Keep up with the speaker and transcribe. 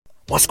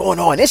What's going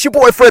on? It's your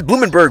boy Fred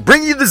Blumenberg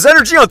bringing you this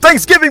energy on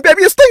Thanksgiving,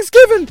 baby. It's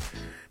Thanksgiving.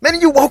 Man,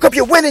 you woke up,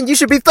 you're winning. You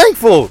should be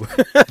thankful.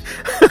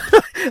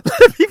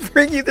 Let me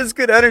bring you this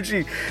good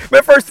energy.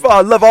 Man, first of all, I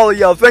love all of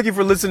y'all. Thank you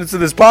for listening to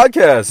this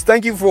podcast.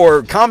 Thank you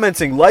for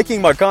commenting,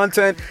 liking my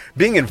content,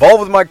 being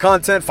involved with my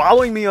content,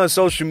 following me on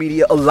social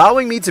media,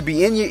 allowing me to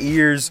be in your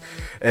ears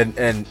and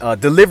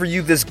deliver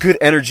you this good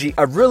energy.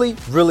 I really,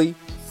 really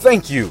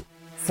thank you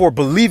for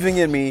believing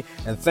in me,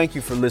 and thank you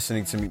for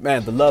listening to me.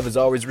 Man, the love is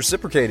always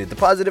reciprocated. The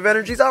positive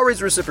energy is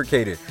always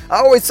reciprocated. I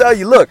always tell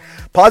you, look,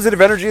 positive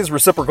energy is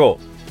reciprocal.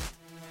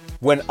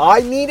 When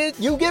I need it,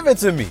 you give it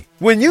to me.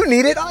 When you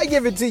need it, I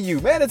give it to you.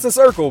 Man, it's a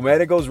circle,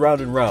 man. It goes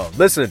round and round.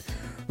 Listen,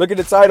 look at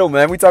the title,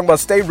 man. We talking about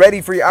stay ready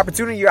for your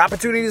opportunity. Your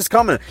opportunity is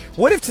coming.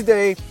 What if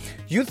today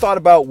you thought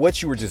about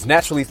what you were just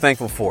naturally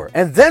thankful for?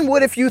 And then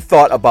what if you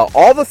thought about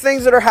all the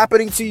things that are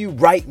happening to you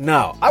right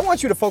now? I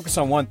want you to focus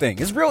on one thing.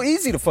 It's real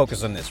easy to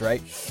focus on this,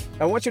 right?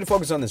 I want you to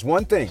focus on this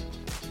one thing.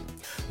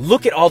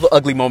 Look at all the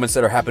ugly moments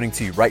that are happening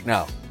to you right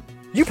now.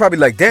 You probably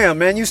like, damn,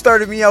 man, you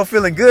started me out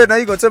feeling good. Now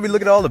you're going to tell me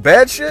look at all the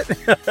bad shit?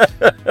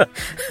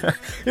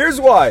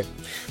 Here's why.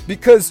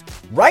 Because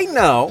right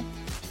now,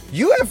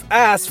 you have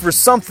asked for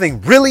something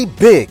really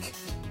big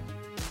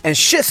and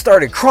shit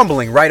started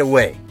crumbling right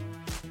away.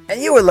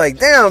 And you were like,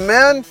 damn,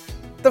 man,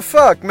 the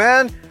fuck,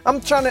 man?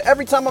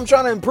 Every time I'm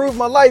trying to improve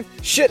my life,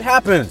 shit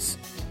happens.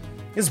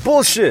 It's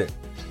bullshit.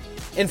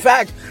 In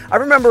fact, I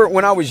remember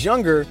when I was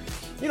younger,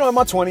 in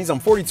my 20s, I'm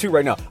 42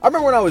 right now. I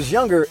remember when I was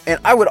younger and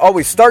I would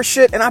always start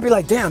shit and I'd be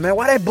like, damn, man,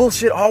 why that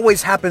bullshit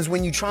always happens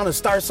when you're trying to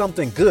start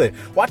something good?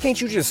 Why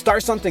can't you just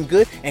start something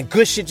good and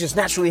good shit just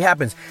naturally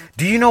happens?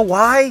 Do you know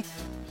why?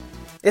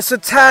 It's a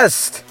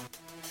test.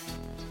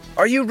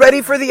 Are you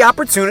ready for the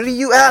opportunity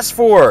you asked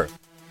for?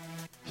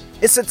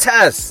 It's a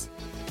test.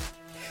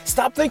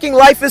 Stop thinking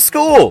life is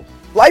school.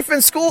 Life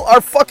and school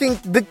are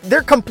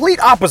they're complete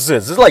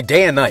opposites. It's like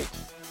day and night.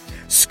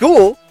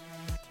 School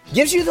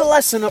gives you the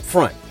lesson up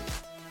front,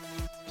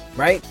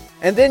 right?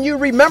 And then you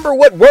remember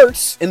what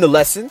works in the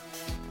lesson,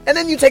 and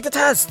then you take the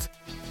test.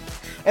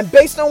 And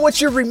based on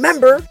what you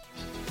remember,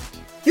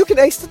 you can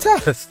ace the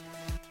test.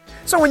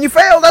 So when you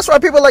fail, that's why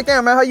people are like,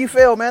 damn, man, how you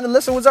fail, man? The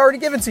lesson was already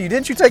given to you.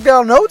 Didn't you take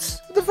down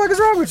notes? What the fuck is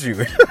wrong with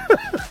you?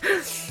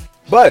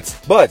 But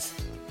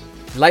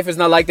life is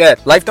not like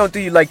that. Life don't do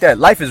you like that.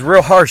 Life is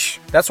real harsh.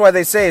 That's why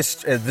they say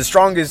it's the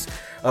strongest.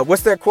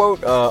 What's that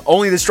quote?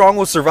 Only the strong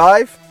will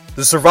survive.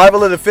 The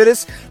survival of the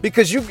fittest.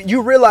 Because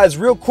you realize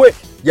real quick,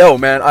 yo,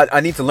 man, I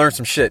need to learn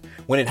some shit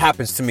when it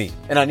happens to me.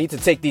 And I need to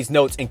take these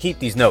notes and keep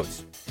these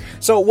notes.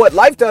 So what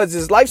life does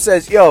is life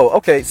says, yo,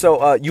 okay,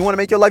 so you want to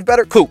make your life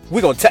better? Cool.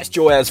 We're going to test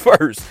your ass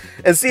first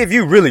and see if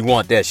you really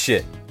want that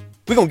shit.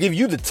 We're going to give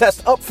you the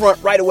test up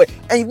front right away.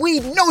 And we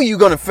know you're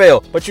going to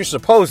fail, but you're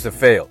supposed to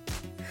fail.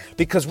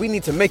 Because we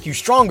need to make you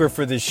stronger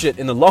for this shit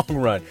in the long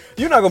run.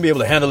 You're not going to be able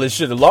to handle this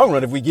shit in the long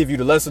run if we give you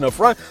the lesson up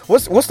front.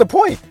 What's the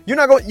point? You're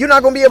not going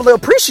to be able to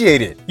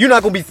appreciate it. You're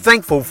not going to be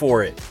thankful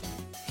for it.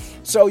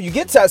 So you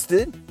get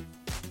tested,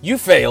 you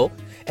fail,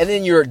 and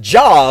then your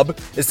job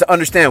is to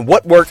understand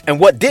what worked and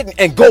what didn't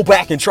and go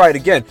back and try it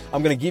again.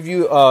 I'm going to give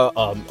you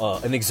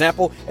an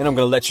example and I'm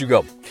going to let you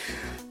go.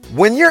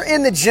 When you're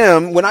in the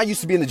gym, when I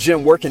used to be in the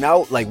gym working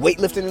out, like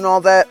weightlifting and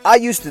all that,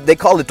 they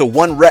call it the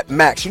 1 rep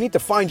max. You need to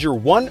find your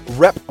 1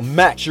 rep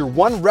max, your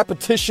 1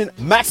 repetition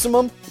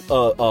maximum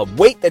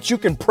weight that you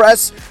can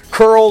press,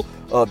 curl,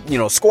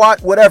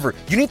 squat, whatever.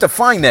 You need to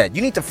find that.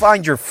 You need to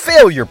find your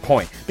failure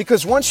point,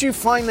 because once you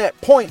find that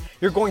point,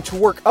 you're going to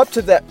work up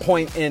to that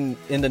point in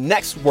the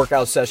next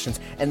workout sessions,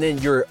 and then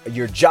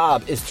your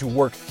job is to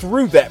work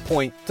through that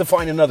point to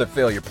find another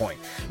failure point.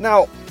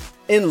 Now,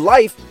 in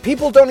life,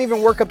 people don't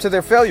even work up to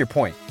their failure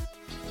point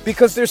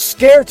because they're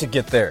scared to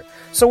get there.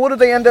 So what do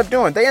they end up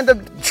doing? They end up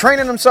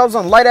training themselves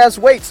on light ass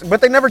weights,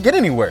 but they never get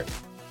anywhere.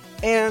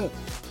 And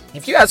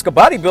if you ask a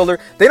bodybuilder,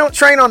 they don't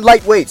train on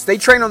light weights. They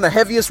train on the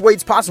heaviest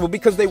weights possible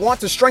because they want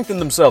to strengthen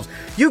themselves.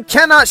 You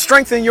cannot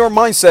strengthen your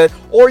mindset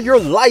or your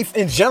life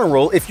in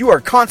general if you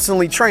are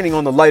constantly training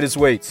on the lightest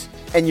weights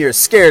and you're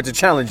scared to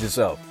challenge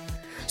yourself.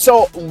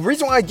 So the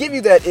reason why I give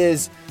you that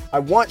is I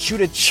want you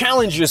to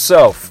challenge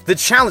yourself. The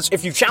challenge,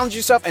 if you challenge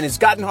yourself and it's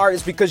gotten hard,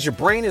 it's because your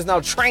brain is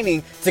now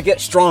training to get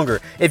stronger.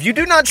 If you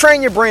do not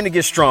train your brain to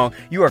get strong,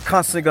 you are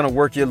constantly going to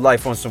work your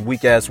life on some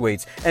weak ass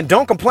weights. And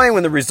don't complain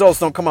when the results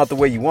don't come out the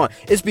way you want.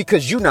 It's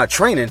because you're not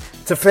training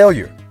to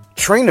failure.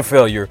 Train to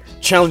failure.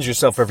 Challenge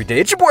yourself every day.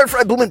 It's your boy,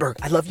 Fred Blumenberg.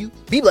 I love you.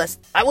 Be blessed.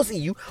 I will see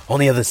you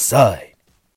on the other side.